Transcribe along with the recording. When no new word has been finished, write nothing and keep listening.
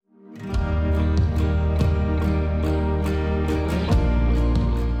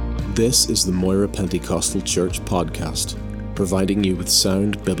This is the Moira Pentecostal Church podcast, providing you with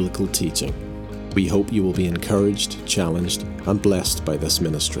sound biblical teaching. We hope you will be encouraged, challenged, and blessed by this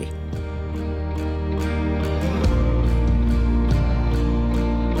ministry.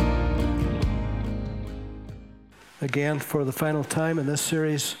 Again, for the final time in this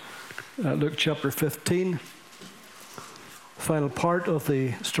series, Luke chapter 15, final part of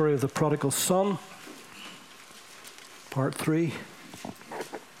the story of the prodigal son, part 3.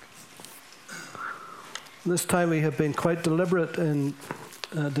 This time we have been quite deliberate in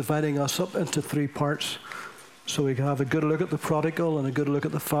dividing us up into 3 parts, so we can have a good look at the prodigal and a good look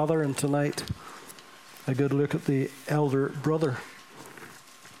at the father, and tonight a good look at the elder brother.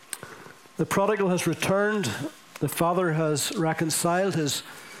 The prodigal has returned. The father has reconciled his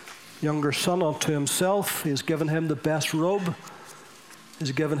younger son unto himself. He has given him the best robe.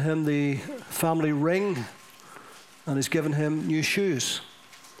 He's given him the family ring, and he's given him new shoes.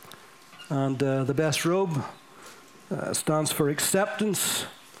 And the best robe stands for acceptance.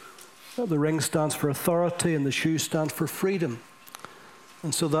 The ring stands for authority, and the shoes stand for freedom.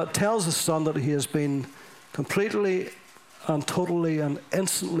 And so that tells the son that he has been completely and totally and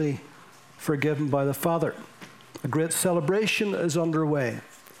instantly forgiven by the father. A great celebration is underway.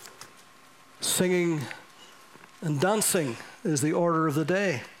 Singing and dancing is the order of the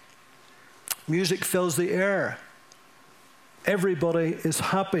day. Music fills the air. Everybody is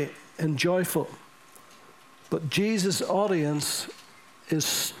happy and joyful. But Jesus' audience is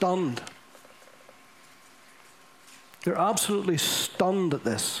stunned. They're absolutely stunned at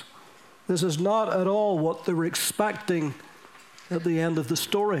this. This is not at all what they were expecting at the end of the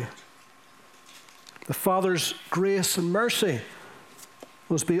story. The Father's grace and mercy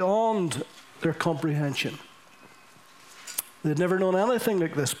was beyond their comprehension. They'd never known anything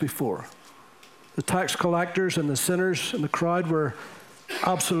like this before. The tax collectors and the sinners in the crowd were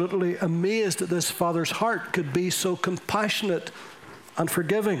absolutely amazed that this Father's heart could be so compassionate and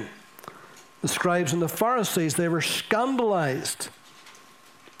forgiving. The scribes and the Pharisees, they were scandalized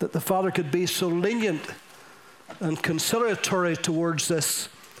that the Father could be so lenient and conciliatory towards this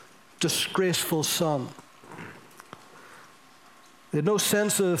disgraceful son. They had no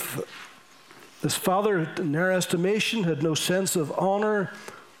sense of, this father, in their estimation, had no sense of honor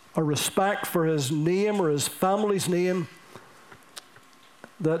or respect for his name or his family's name,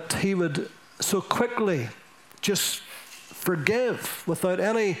 that he would so quickly just forgive without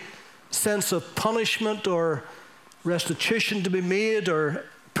any sense of punishment or restitution to be made or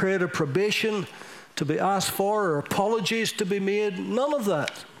period of probation to be asked for or apologies to be made. None of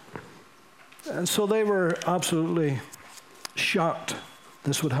that. And so they were absolutely shocked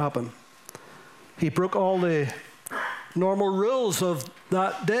this would happen. He broke all the normal rules of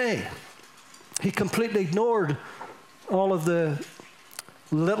that day. He completely ignored all of the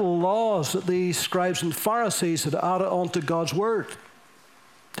little laws that these scribes and Pharisees had added onto God's word.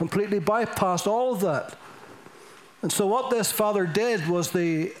 Completely bypassed all of that. And so what this father did was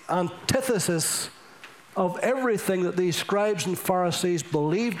the antithesis of everything that these scribes and Pharisees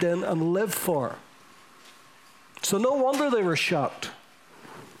believed in and lived for. So no wonder they were shocked.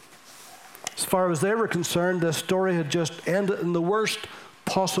 As far as they were concerned, this story had just ended in the worst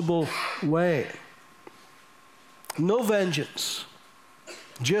possible way. No vengeance.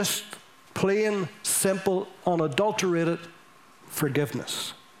 Just plain, simple, unadulterated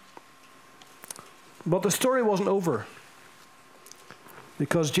forgiveness. But the story wasn't over,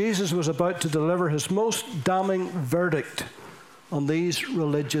 because Jesus was about to deliver his most damning verdict on these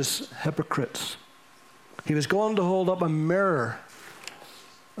religious hypocrites. He was going to hold up a mirror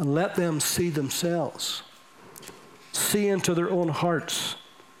and let them see themselves, see into their own hearts.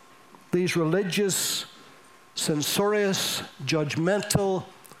 These religious, censorious, judgmental,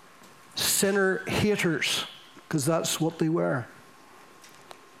 sinner haters, because that's what they were.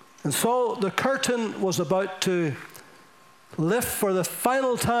 And so the curtain was about to lift for the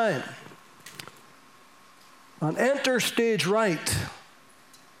final time and enter stage right,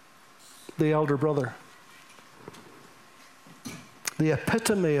 the elder brother. The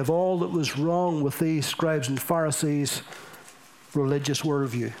epitome of all that was wrong with these scribes and Pharisees' religious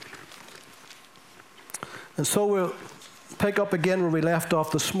worldview. And so we'll pick up again where we left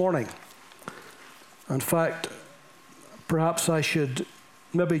off this morning. In fact, perhaps I should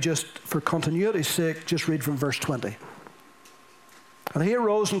maybe just for continuity's sake just read from verse 20. And he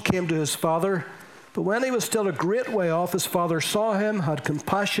arose and came to his father, but when he was still a great way off, his father saw him, had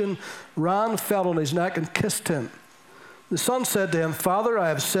compassion, ran, fell on his neck, and kissed him. The son said to him, Father, I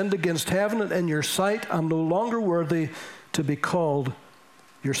have sinned against heaven and in your sight. I'm no longer worthy to be called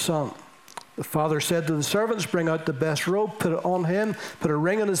your son. The father said to the servants, bring out the best robe, put it on him, put a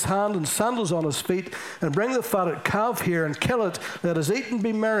ring in his hand and sandals on his feet, and bring the fatted calf here and kill it. Let us eat and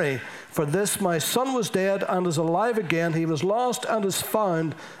be merry. For this my son was dead and is alive again. He was lost and is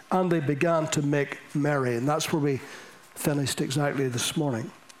found. And they began to make merry. And that's where we finished exactly this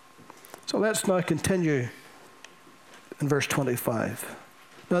morning. So let's now continue in verse 25.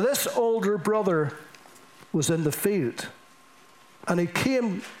 Now this older brother was in the field. And he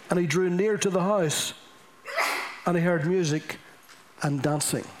came and he drew near to the house, and he heard music and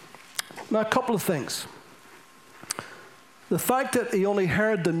dancing. Now, a couple of things. The fact that he only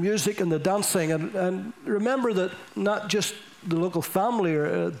heard the music and the dancing, and remember that not just the local family,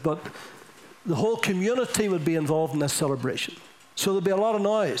 but the whole community would be involved in this celebration. So there'd be a lot of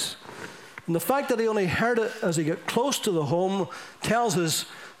noise. And the fact that he only heard it as he got close to the home tells us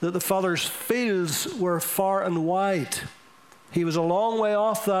that the father's fields were far and wide. He was a long way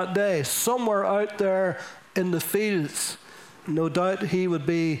off that day, somewhere out there in the fields. No doubt he would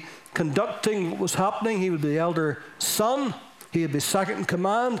be conducting what was happening. He would be the elder son. He would be second in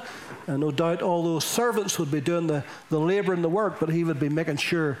command. And no doubt all those servants would be doing the labor and the work, but he would be making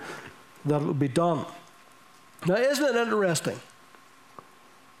sure that it would be done. Now, isn't it interesting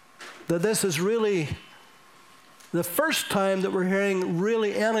that this is really the first time that we're hearing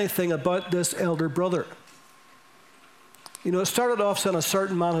really anything about this elder brother? You know, it started off saying a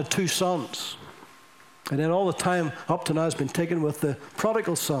certain man had 2 sons. And then all the time up to now has been taken with the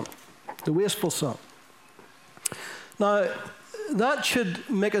prodigal son, the wasteful son. Now, that should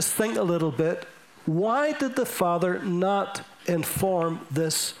make us think a little bit. Why did the father not inform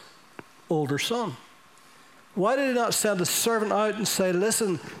this older son? Why did he not send a servant out and say,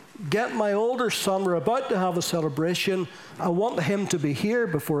 listen, get my older son, we're about to have a celebration. I want him to be here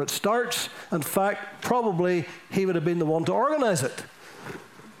before it starts. In fact, probably he would have been the one to organize it.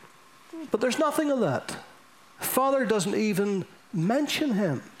 But there's nothing of that. Father doesn't even mention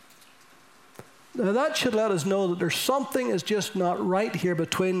him. Now that should let us know that there's something is just not right here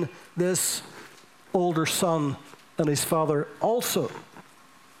between this older son and his father also.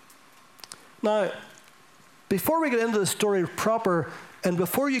 Now, before we get into the story proper, and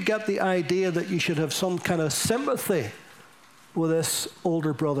before you get the idea that you should have some kind of sympathy with this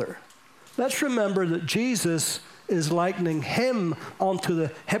older brother, let's remember that Jesus is likening him onto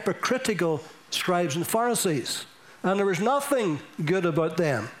the hypocritical scribes and Pharisees. And there was nothing good about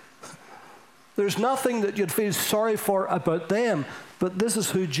them. There's nothing that you'd feel sorry for about them, but this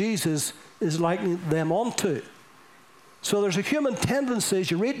is who Jesus is likening them onto. So there's a human tendency,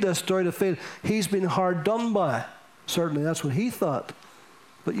 as you read this story, to feel he's been hard done by. Certainly that's what he thought.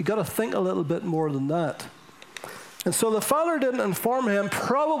 But you've got to think a little bit more than that. And so the father didn't inform him,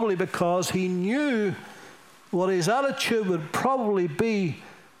 probably because he knew what his attitude would probably be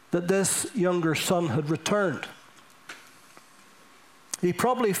that this younger son had returned. He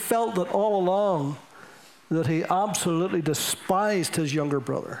probably felt that all along that he absolutely despised his younger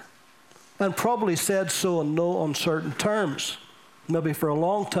brother, and probably said so in no uncertain terms, maybe for a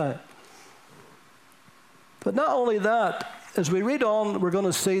long time. But not only that, as we read on, we're going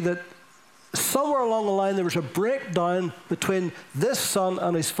to see that somewhere along the line there was a breakdown between this son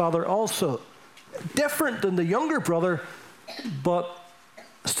and his father also. Different than the younger brother, but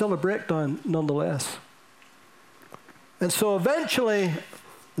still a breakdown nonetheless. And so eventually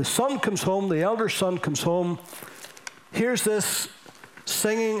the son comes home, the elder son comes home, hears this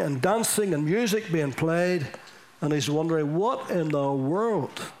singing and dancing and music being played, and he's wondering, what in the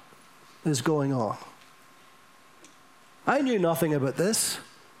world is going on? I knew nothing about this.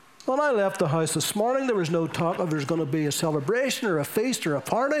 When I left the house this morning, there was no talk of there's going to be a celebration or a feast or a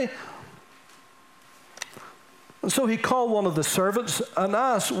party. And so he called one of the servants and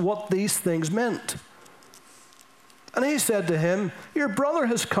asked what these things meant. And he said to him, your brother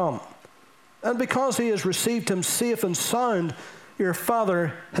has come, and because he has received him safe and sound, your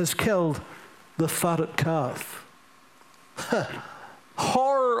father has killed the fatted calf.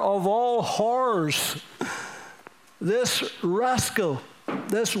 Horror of all horrors. This rascal,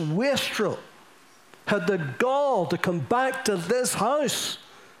 this wastrel, had the gall to come back to this house.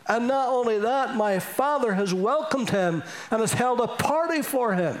 And not only that, my father has welcomed him and has held a party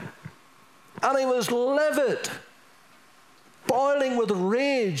for him. And he was livid, boiling with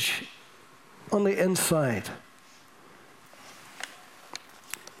rage on the inside.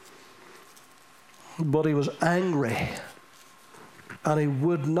 But he was angry, and he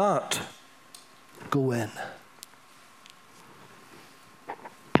would not go in.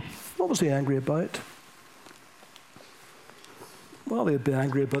 What was he angry about? Well, he'd be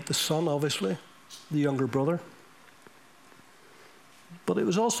angry about the son, obviously, the younger brother. but he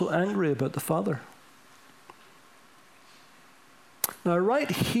was also angry about the father. Now,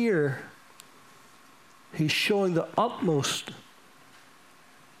 right here, he's showing the utmost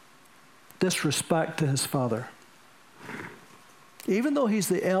disrespect to his father. Even though he's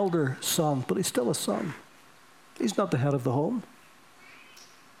the elder son, but he's still a son. He's not the head of the home.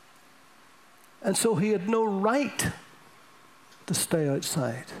 And so he had no right to stay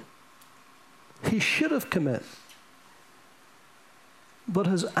outside. He should have come in. But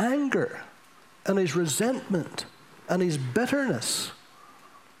his anger and his resentment and his bitterness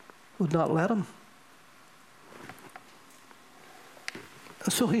would not let him.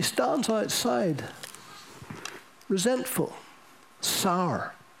 And so he stands outside, resentful,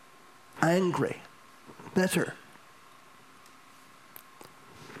 sour, angry, bitter.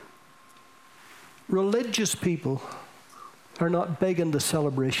 Religious people are not big into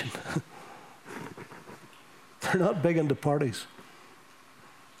celebration. They're not big into parties.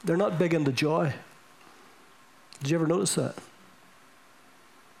 They're not big into joy. Did you ever notice that?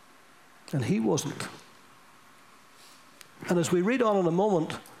 And he wasn't. And as we read on in a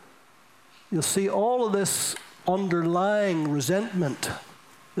moment, you'll see all of this underlying resentment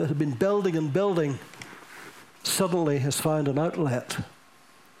that had been building and building suddenly has found an outlet.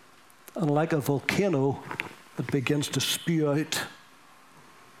 And like a volcano, it begins to spew out.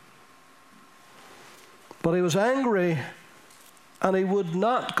 But he was angry, and he would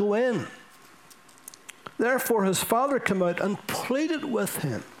not go in. Therefore his father came out and pleaded with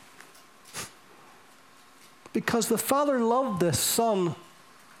him. Because the father loved this son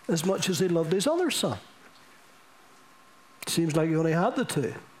as much as he loved his other son. It seems like he only had the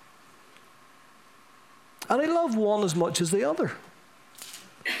two. And he loved one as much as the other.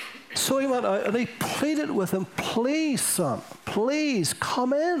 So he went out and he pleaded with him, please, son, please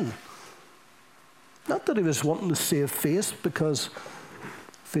come in. Not that he was wanting to save face, because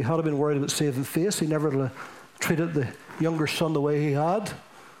if he had been worried about saving face, he never would have treated the younger son the way he had,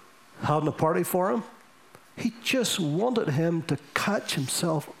 having a party for him. He just wanted him to catch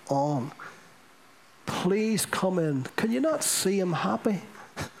himself on. Please come in. Can you not see him happy?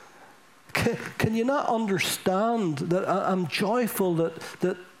 Can you not understand that I'm joyful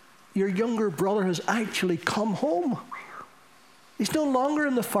that your younger brother has actually come home? He's no longer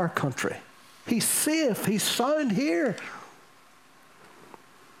in the far country. He's safe. He's sound here.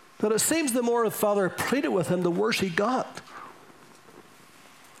 But it seems the more the father pleaded with him, the worse he got.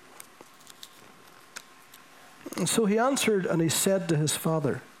 And so he answered and he said to his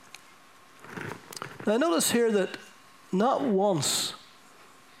father. Now notice here that not once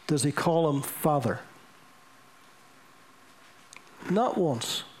does he call him father. Not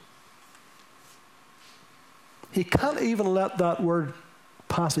once. He can't even let that word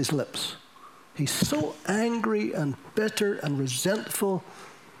pass his lips. He's so angry and bitter and resentful.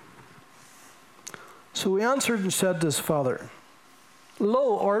 So he answered and said to his father,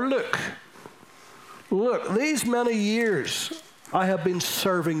 Lo, or look, these many years I have been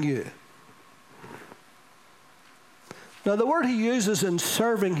serving you. Now the word he uses in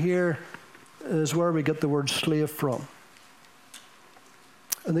serving here is where we get the word slave from.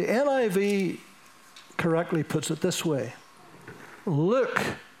 And the NIV correctly puts it this way. Look,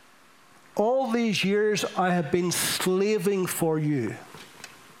 all these years I have been slaving for you.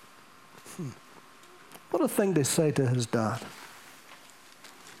 What a thing to say to his dad.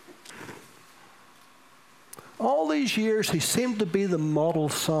 All these years he seemed to be the model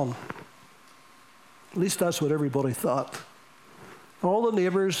son. At least that's what everybody thought. All the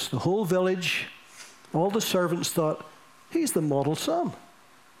neighbors, the whole village, all the servants thought, he's the model son.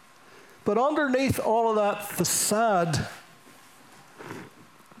 But underneath all of that facade,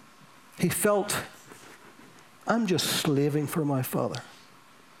 he felt, I'm just slaving for my father.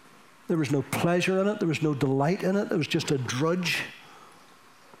 There was no pleasure in it. There was no delight in it. It was just a drudge.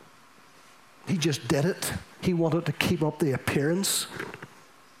 He just did it. He wanted to keep up the appearance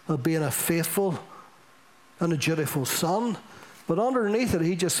of being a faithful and a dutiful son. But underneath it,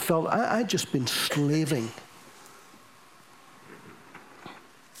 he just felt, I'd just been slaving.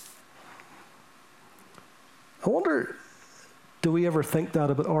 I wonder, do we ever think that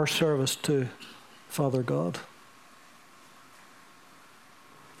about our service to Father God?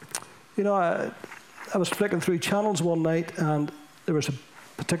 You know, I was flicking through channels one night and there was a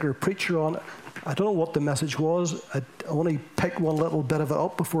particular preacher on. I don't know what the message was. I only picked one little bit of it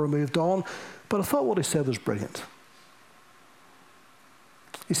up before I moved on, but I thought what he said was brilliant.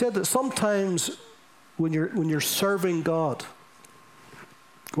 He said that sometimes when you're serving God,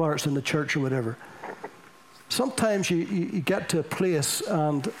 whether it's in the church or whatever, sometimes you get to a place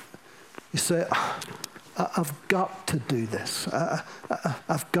and you say, I've got to do this.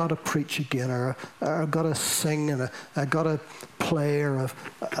 I've got to preach again, or I've got to sing, and I've got to play, or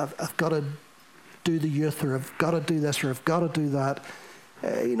I've got to do the youth, or I've got to do this, or I've got to do that.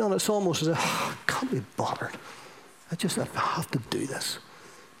 And it's almost as if, I can't be bothered. I have to do this.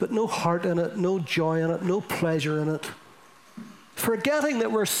 But no heart in it, no joy in it, no pleasure in it. Forgetting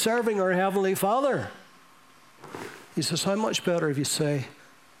that we're serving our Heavenly Father. He says, how much better if you say,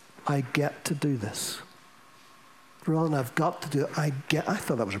 I get to do this. Rather than I've got to do it, I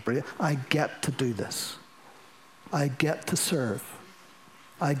thought that was brilliant. I get to do this. I get to serve.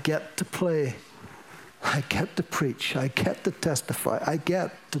 I get to play. I get to preach. I get to testify. I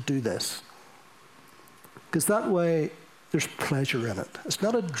get to do this. Because that way, there's pleasure in it. It's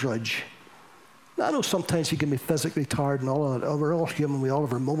not a drudge. Now, I know sometimes you can be physically tired and all of that. We're all human. We all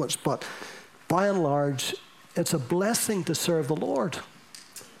have our moments. But by and large, it's a blessing to serve the Lord.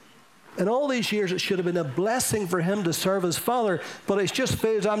 In all these years, it should have been a blessing for him to serve his Father. But it's just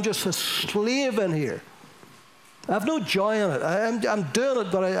feels I'm just a slave in here. I have no joy in it. I'm doing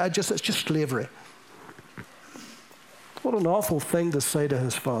it, but it's just slavery. What an awful thing to say to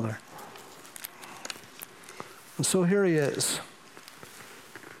his Father. And so here he is.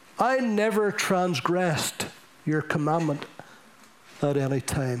 I never transgressed your commandment at any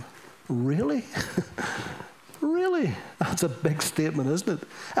time. Really? Really? That's a big statement, isn't it?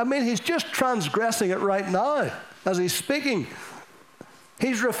 I mean, he's just transgressing it right now as he's speaking.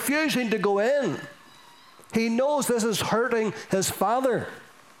 He's refusing to go in. He knows this is hurting his Father.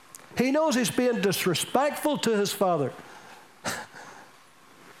 He knows he's being disrespectful to his Father.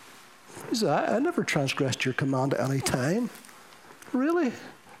 He said, I never transgressed your command at any time. Really?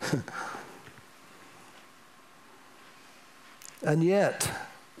 And yet,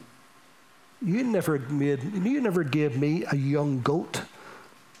 you never gave me a young goat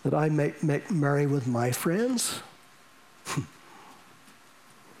that I might make merry with my friends.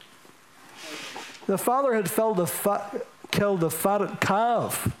 The father had killed the fatted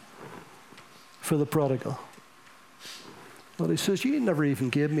calf for the prodigal. But he says, you never even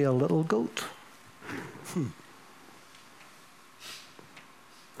gave me a little goat.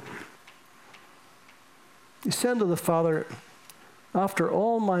 He said to the father, after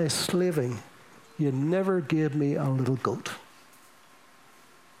all my slaving, you never gave me a little goat.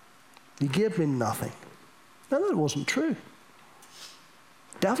 You gave me nothing. Now that wasn't true.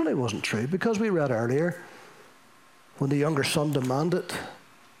 Definitely wasn't true, because we read earlier, when the younger son demanded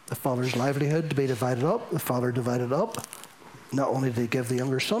the father's livelihood to be divided up, the father divided up. Not only did he give the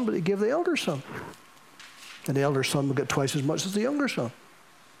younger son, but he gave the elder son. And the elder son would get twice as much as the younger son.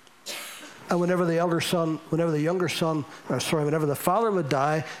 And whenever the father would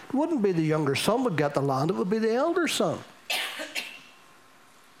die, it wouldn't be the younger son would get the land, it would be the elder son.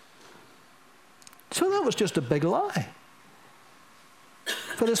 So that was just a big lie.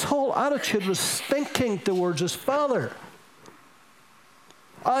 But his whole attitude was stinking towards his father.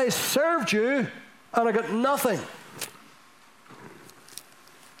 I served you and I got nothing.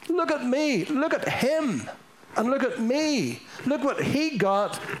 Look at me, look at him, and look at me. Look what he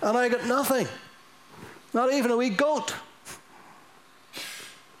got and I got nothing. Not even a wee goat.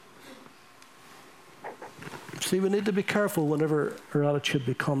 See, we need to be careful whenever our attitude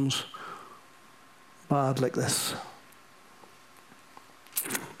becomes bad like this,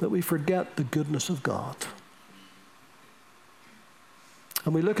 that we forget the goodness of God.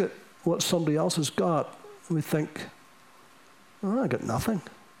 And we look at what somebody else has got, and we think, oh, I got nothing.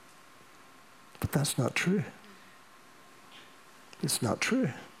 But that's not true. It's not true.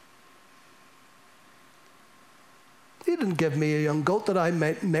 He didn't give me a young goat that I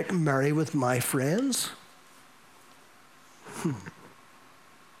might make merry with my friends.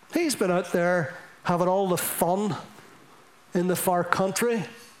 He's been out there having all the fun in the far country.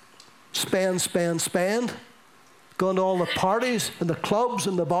 Spend. Going to all the parties and the clubs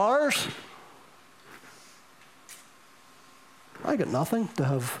and the bars. I got nothing to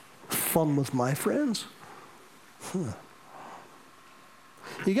have fun with my friends. You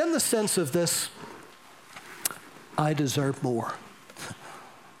get the sense of this, I deserve more.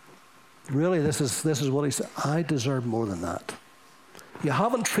 Really, this is what he said. I deserve more than that. You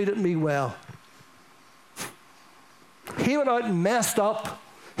haven't treated me well. He went out and messed up.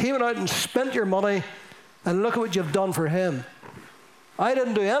 He went out and spent your money, and look at what you've done for him. I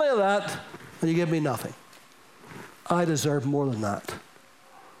didn't do any of that, and you gave me nothing. I deserve more than that.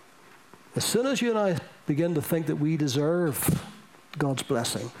 As soon as you and I begin to think that we deserve God's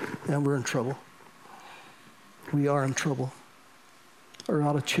blessing, then we're in trouble. We are in trouble. Our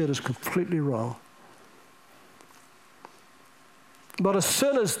attitude is completely wrong. But as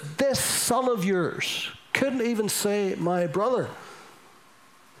soon as this son of yours couldn't even say, my brother,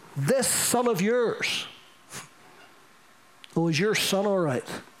 this son of yours. Oh, is your son all right?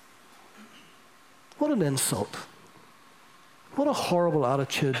 What an insult. What a horrible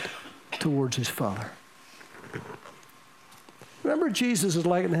attitude towards his father. Remember, Jesus is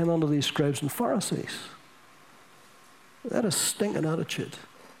likening him unto these scribes and Pharisees. They had a stinking attitude.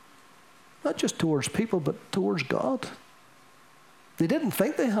 Not just towards people, but towards God. They didn't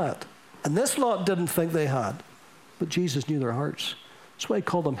think they had. And this lot didn't think they had. But Jesus knew their hearts. That's why he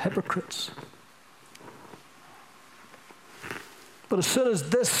called them hypocrites. But as soon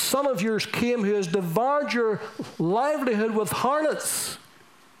as this son of yours came who has devoured your livelihood with harlots,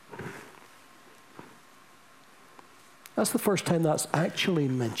 that's the first time that's actually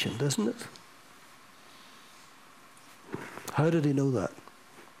mentioned, isn't it? How did he know that?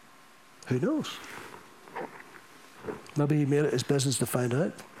 Who knows? Maybe he made it his business to find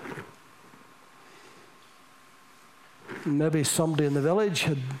out. Maybe somebody in the village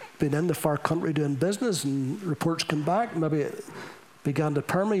had been in the far country doing business and reports came back. Maybe it began to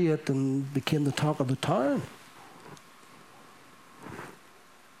permeate and became the talk of the town.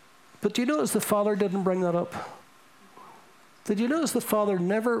 But do you notice the father didn't bring that up? Did you notice the father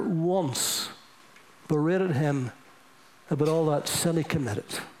never once berated him about all that sin he committed?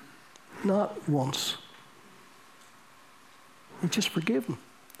 Not once. He just forgave him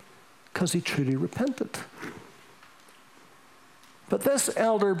because he truly repented. But this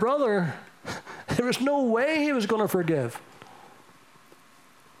elder brother, there was no way he was going to forgive.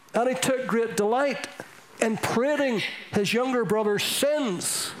 And he took great delight in parading his younger brother's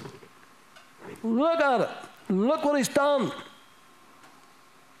sins. Look at it. Look what he's done.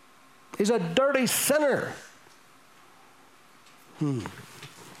 He's a dirty sinner. The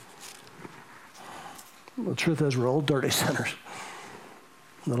truth is, we're all dirty sinners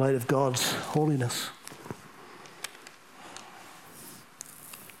in the light of God's holiness.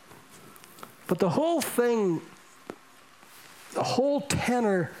 But the whole thing, the whole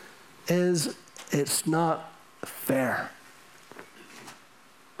tenor is it's not fair.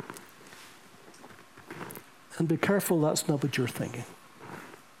 And be careful that's not what you're thinking.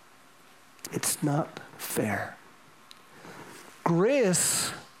 It's not fair.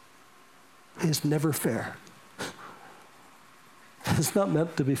 Grace is never fair. It's not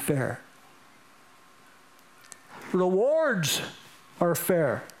meant to be fair. Rewards are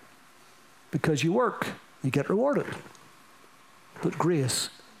fair because you work, you get rewarded. But grace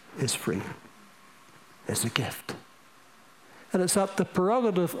is free. It's a gift. And it's at the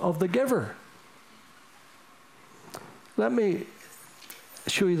prerogative of the giver. Let me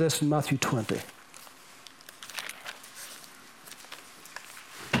show you this in Matthew 20.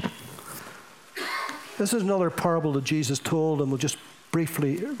 This is another parable that Jesus told, and we'll just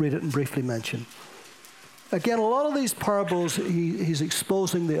briefly read it and briefly mention. Again, a lot of these parables, he's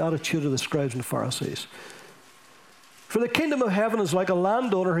exposing the attitude of the scribes and Pharisees. For the kingdom of heaven is like a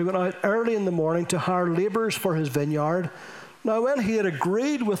landowner who went out early in the morning to hire laborers for his vineyard. Now, when he had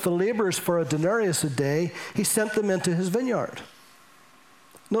agreed with the laborers for a denarius a day, he sent them into his vineyard.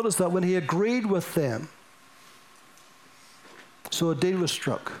 Notice that when he agreed with them, so a deal was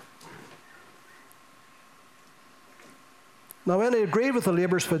struck. Now, when he agreed with the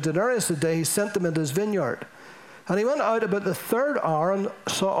laborers for a denarius a day, he sent them into his vineyard. And he went out about the third hour and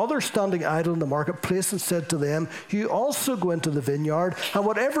saw others standing idle in the marketplace and said to them, "You also go into the vineyard, and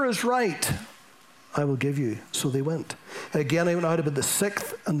whatever is right, I will give you." So they went. Again, he went out about the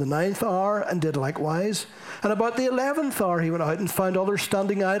 6th and the 9th hour and did likewise. And about the 11th hour, he went out and found others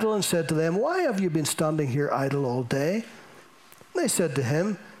standing idle and said to them, "Why have you been standing here idle all day?" And they said to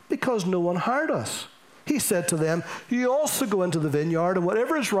him, "Because no one hired us." He said to them, "You also go into the vineyard, and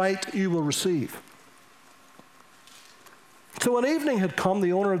whatever is right, you will receive." So when evening had come,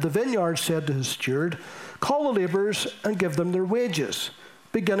 the owner of the vineyard said to his steward, "Call the laborers and give them their wages,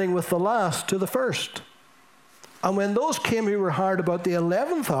 beginning with the last to the first." And when those came who were hired about the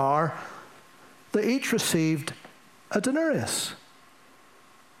 11th hour, they each received a denarius.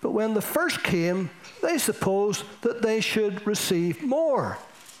 But when the first came, they supposed that they should receive more.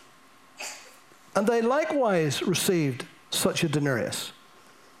 And they likewise received such a denarius.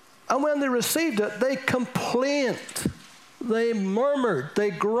 And when they received it, they complained, they murmured,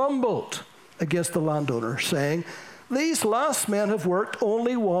 they grumbled against the landowner, saying, "These last men have worked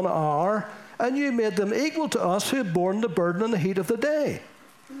only 1 hour, and you made them equal to us who had borne the burden and the heat of the day."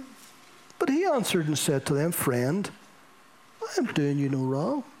 But he answered and said to them, "Friend, I am doing you no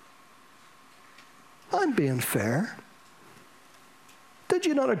wrong. I'm being fair. Did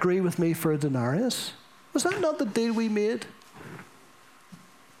you not agree with me for a denarius? Was that not the deal we made?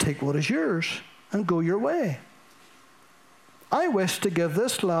 Take what is yours and go your way. I wish to give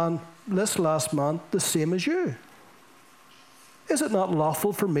this last man the same as you. Is it not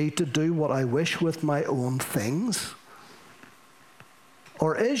lawful for me to do what I wish with my own things?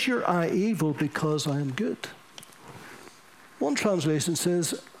 Or is your eye evil because I am good? One translation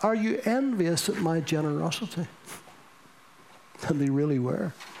says, are you envious at my generosity? And they really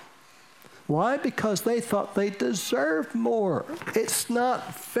were. Why? Because they thought they deserved more. It's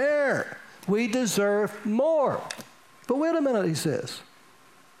not fair. We deserve more. But wait a minute, he says.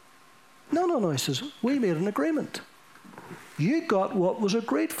 No, he says, we made an agreement. You got what was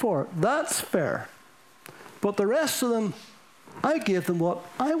agreed for. That's fair. But the rest of them, I gave them what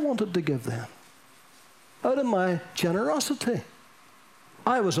I wanted to give them. Out of my generosity.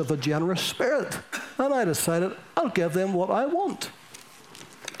 I was of a generous spirit. And I decided I'll give them what I want.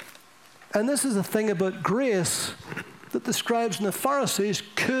 And this is the thing about grace that the scribes and the Pharisees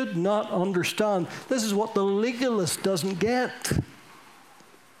could not understand. This is what the legalist doesn't get.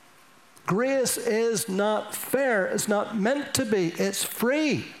 Grace is not fair. It's not meant to be. It's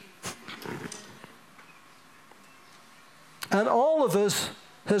free. And all of us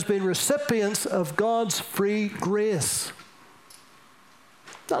has been recipients of God's free grace.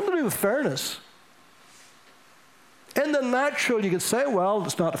 Nothing to do with fairness. In the natural, you could say, well,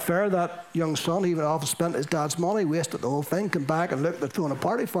 it's not fair. That young son, he went off and spent his dad's money, wasted the whole thing, come back and look, they're throwing a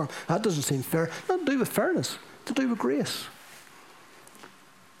party for him. That doesn't seem fair. Nothing to do with fairness. It's to do with grace.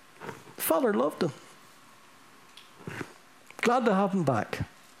 The Father loved him. Glad to have him back.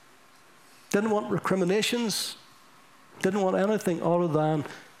 Didn't want recriminations. Didn't want anything other than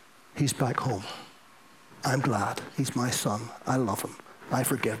he's back home. I'm glad. He's my son. I love him. I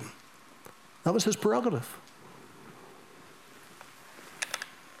forgive him. That was his prerogative.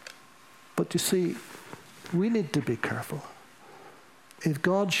 But you see, we need to be careful. If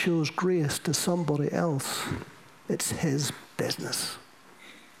God shows grace to somebody else, it's his business.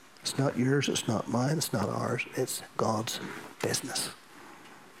 It's not yours, it's not mine, it's not ours. It's God's business.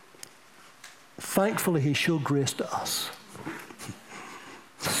 Thankfully, he showed grace to us.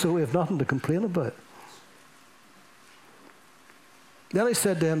 So we have nothing to complain about. Then he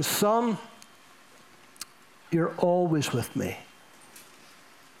said to him, son, you're always with me.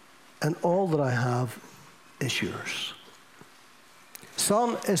 And all that I have is yours.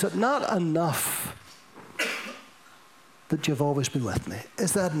 Son, is it not enough that you've always been with me?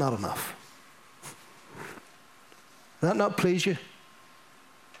 Is that not enough? Does that not please you?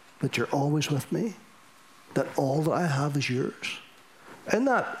 That you're always with me? That all that I have is yours? And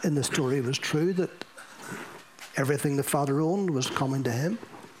that, in the story, it was true that everything the Father owned was coming to him.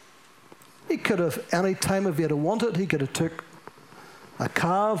 He could have, any time if he had wanted, he could have took a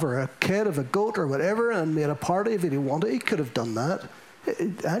calf or a kid of a goat or whatever and made a party if he wanted. He could have done that.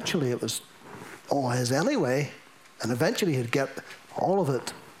 Actually, it was all his anyway. And eventually he'd get all of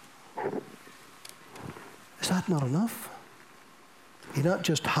it. Is that not enough? You're not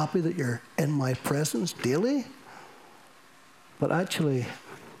just happy that you're in my presence daily, but actually,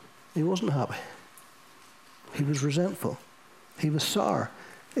 he wasn't happy. He was resentful. He was sour.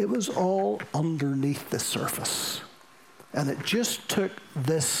 It was all underneath the surface. And it just took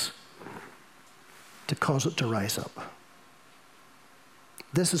this to cause it to rise up.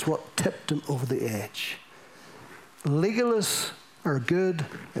 This is what tipped him over the edge. Legalists are good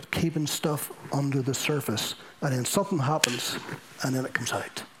at keeping stuff under the surface, and then something happens, and then it comes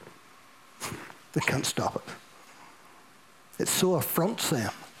out. They can't stop it. It so affronts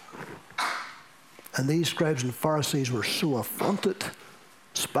them. And these scribes and Pharisees were so affronted,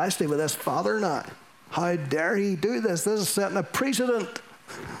 especially with this father now. How dare he do this? This is setting a precedent.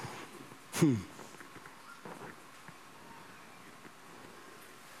 You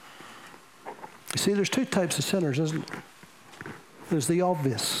see, there's two types of sinners, isn't there? There's the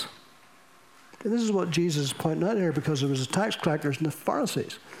obvious. And this is what Jesus is pointing out here, because there was the tax collectors and the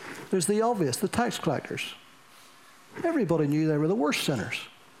Pharisees. There's the obvious, the tax collectors. Everybody knew they were the worst sinners.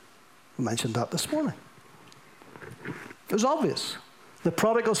 We mentioned that this morning. It was obvious. The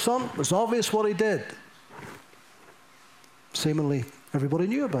prodigal son, it was obvious what he did. Seemingly, everybody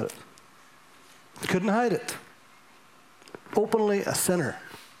knew about it. Couldn't hide it. Openly a sinner.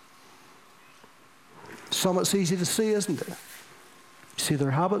 Some it's easy to see, isn't it? You see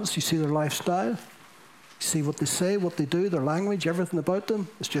their habits, you see their lifestyle, you see what they say, what they do, their language, everything about them.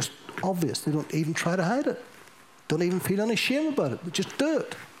 It's just obvious. They don't even try to hide it. Don't even feel any shame about it. They just do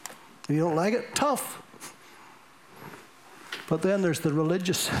it. If you don't like it, tough. But then there's the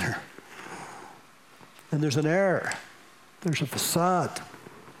religious sinner. And there's an air. There's a facade.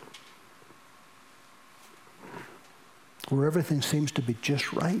 Where everything seems to be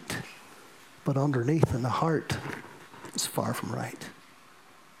just right. but underneath in the heart, it's far from right.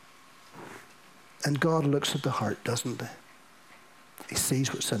 And God looks at the heart, doesn't he? He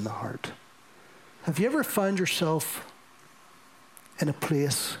sees what's in the heart. Have you ever found yourself in a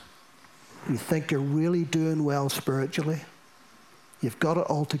place you think you're really doing well spiritually? You've got it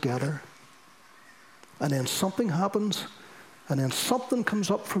all together. And then something happens, and then something comes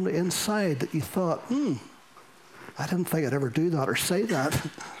up from the inside that you thought, I didn't think I'd ever do that or say that.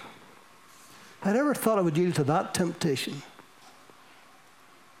 I never thought I would yield to that temptation.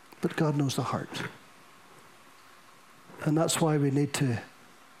 But God knows the heart. And that's why we need to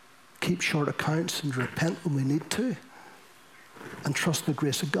keep short accounts and repent when we need to, and trust the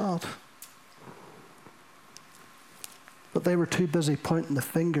grace of God. But they were too busy pointing the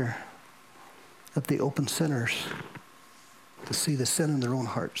finger at the open sinners to see the sin in their own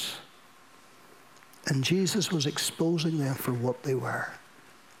hearts. And Jesus was exposing them for what they were.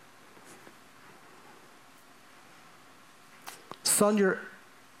 Son, you're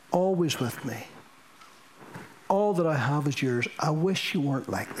always with me. All that I have is yours. I wish you weren't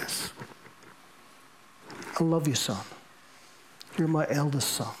like this. I love you, son. You're my eldest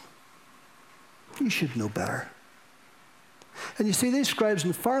son. You should know better. And you see, these scribes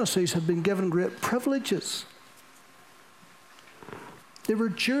and Pharisees had been given great privileges. They were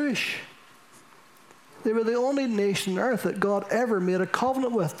Jewish. They were the only nation on earth that God ever made a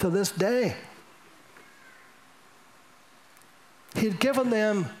covenant with to this day. He had given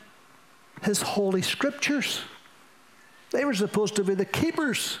them his holy scriptures. They were supposed to be the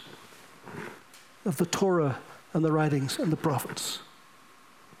keepers of the Torah and the writings and the prophets.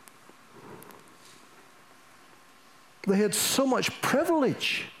 They had so much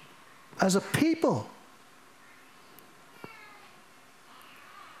privilege as a people.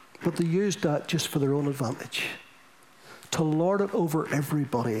 But they used that just for their own advantage, to lord it over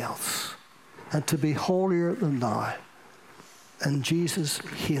everybody else and to be holier than thou. And Jesus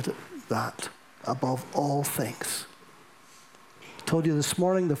hated that above all things. I told you this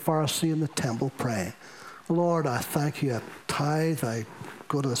morning, the Pharisee in the temple praying, Lord, I thank you, I tithe, I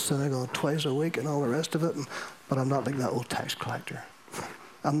go to the synagogue twice a week and all the rest of it, but I'm not like that old tax collector.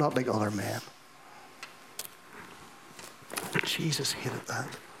 I'm not like other men. Jesus hated that.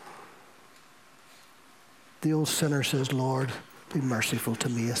 The old sinner says, Lord, be merciful to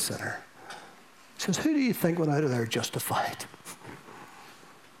me, a sinner. He says, who do you think went out of there justified?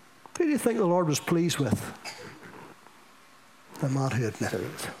 Who do you think the Lord was pleased with? The man who admitted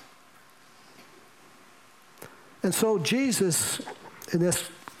it. And so Jesus, in this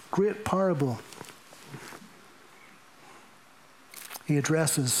great parable, he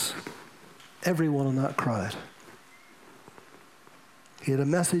addresses everyone in that crowd. He had a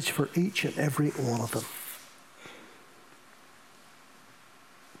message for each and every one of them.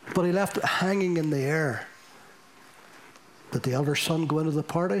 But he left it hanging in the air. Did the elder son go into the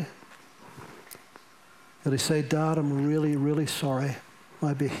party? Did he say, Dad, I'm really, really sorry.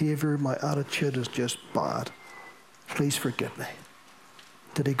 My behavior, my attitude is just bad. Please forgive me.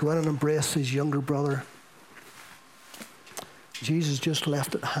 Did he go in and embrace his younger brother? Jesus just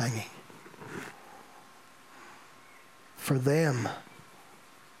left it hanging for them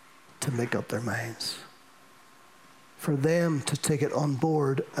to make up their minds, for them to take it on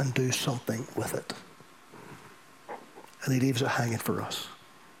board and do something with it. And he leaves it hanging for us.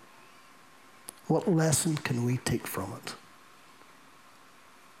 What lesson can we take from it?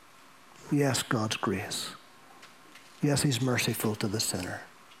 Yes, God's grace. Yes, he's merciful to the sinner.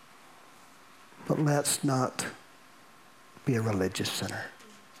 But let's not be a religious sinner.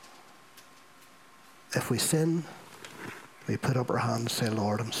 If we sin, we put up our hand and say,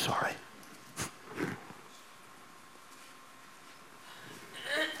 Lord, I'm sorry.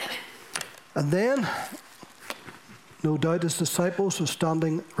 And then, no doubt his disciples were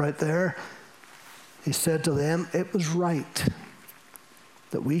standing right there. He said to them, it was right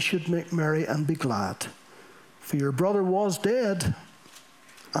that we should make merry and be glad. For your brother was dead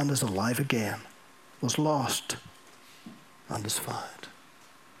and is alive again, was lost and is found.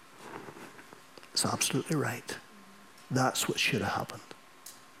 It's absolutely right. That's what should have happened.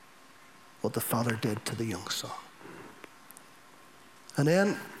 What the father did to the young son. And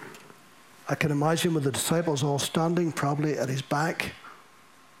then I can imagine with the disciples all standing probably at his back,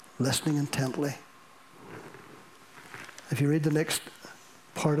 listening intently. If you read the next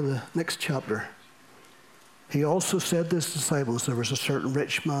part of the next chapter, he also said to his disciples, there was a certain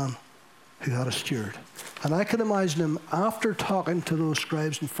rich man who had a steward. And I can imagine him, after talking to those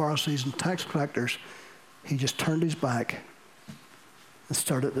scribes and Pharisees and tax collectors, he just turned his back and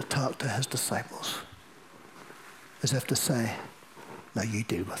started to talk to his disciples, as if to say, now you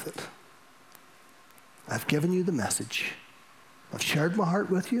deal with it. I've given you the message. I've shared my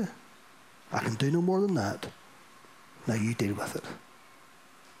heart with you. I can do no more than that. Now you deal with it.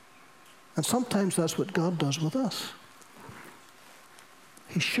 And sometimes that's what God does with us.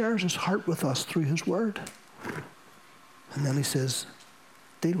 He shares his heart with us through his word. And then he says,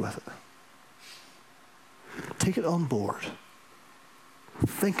 deal with it. Take it on board.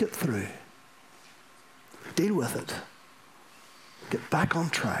 Think it through. Deal with it. Get back on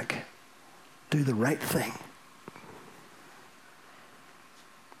track. Do the right thing.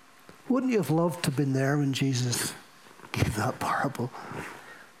 Wouldn't you have loved to have been there when Jesus gave that parable?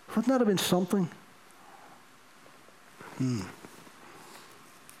 Wouldn't that have been something? I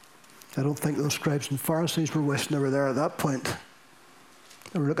don't think those scribes and Pharisees were wishing they were there at that point.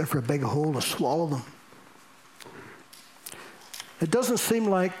 They were looking for a big hole to swallow them. It doesn't seem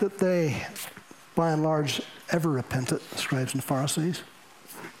like that they, by and large, ever repented, the scribes and Pharisees.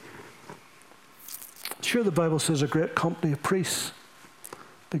 Sure, the Bible says a great company of priests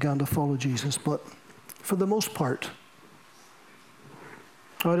began to follow Jesus, but for the most part,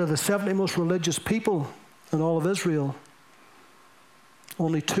 out of the 70 most religious people in all of Israel,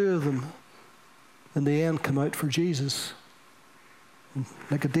 only 2 of them in the end come out for Jesus.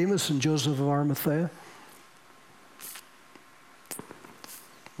 Nicodemus and Joseph of Arimathea.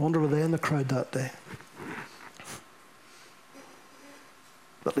 I wonder were they in the crowd that day.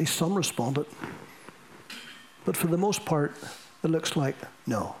 At least some responded. But for the most part, it looks like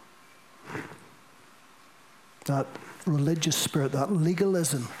no. That religious spirit, that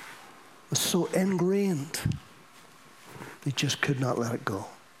legalism was so ingrained, they just could not let it go.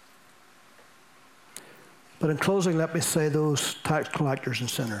 But in closing, let me say those tax collectors and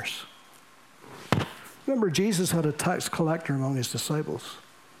sinners. Remember, Jesus had a tax collector among his disciples.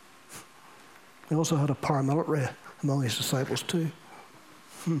 He also had a paramilitary among his disciples too.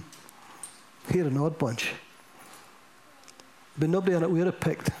 He had an odd bunch. But nobody in it we would have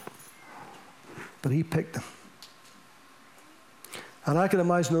picked. But he picked them. And I can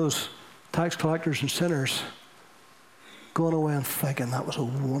imagine those tax collectors and sinners going away and thinking that was a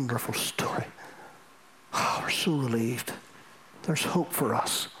wonderful story. Oh, we're so relieved. There's hope for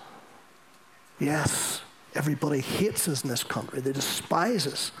us. Yes, everybody hates us in this country. They despise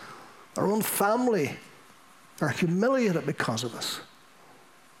us. Our own family are humiliated because of us.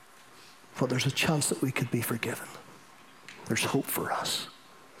 But there's a chance that we could be forgiven. There's hope for us.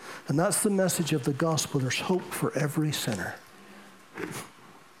 And that's the message of the gospel. There's hope for every sinner.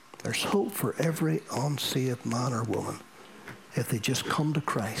 There's hope for every unsaved man or woman if they just come to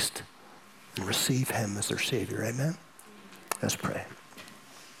Christ and receive him as their Savior. Amen? Let's pray.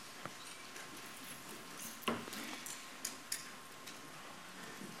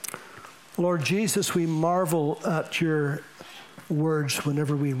 Lord Jesus, we marvel at your words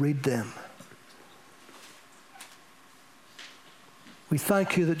whenever we read them. We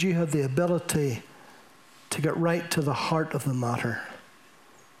thank you that you have the ability to get right to the heart of the matter,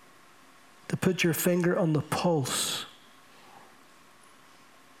 to put your finger on the pulse,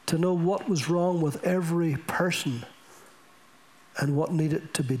 to know what was wrong with every person and what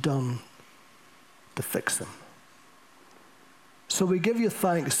needed to be done to fix them. So we give you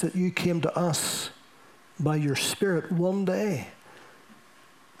thanks that you came to us by your Spirit one day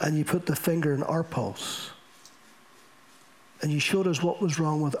and you put the finger in our pulse and you showed us what was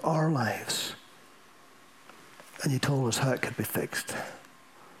wrong with our lives and you told us how it could be fixed.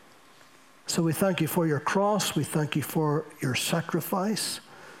 So we thank you for your cross. We thank you for your sacrifice.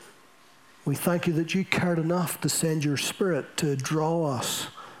 We thank you that you cared enough to send your Spirit to draw us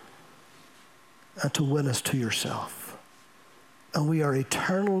and to win us to yourself. And we are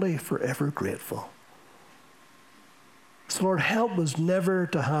eternally, forever grateful. So Lord, help us never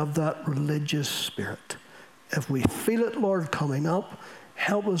to have that religious spirit. If we feel it, Lord, coming up,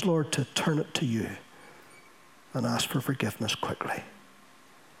 help us, Lord, to turn it to you and ask for forgiveness quickly.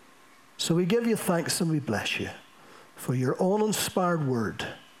 So we give you thanks and we bless you for your own inspired word,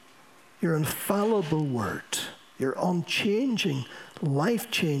 your infallible word, your unchanging,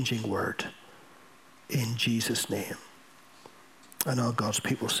 life-changing word, in Jesus' name. And all God's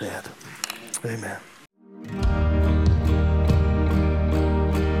people said, amen.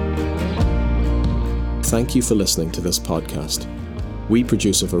 Thank you for listening to this podcast. We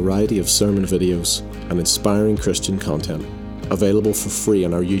produce a variety of sermon videos and inspiring Christian content available for free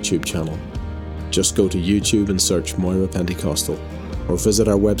on our YouTube channel. Just go to YouTube and search Moira Pentecostal or visit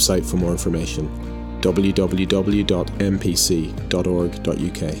our website for more information,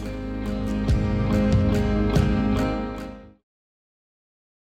 www.mpc.org.uk.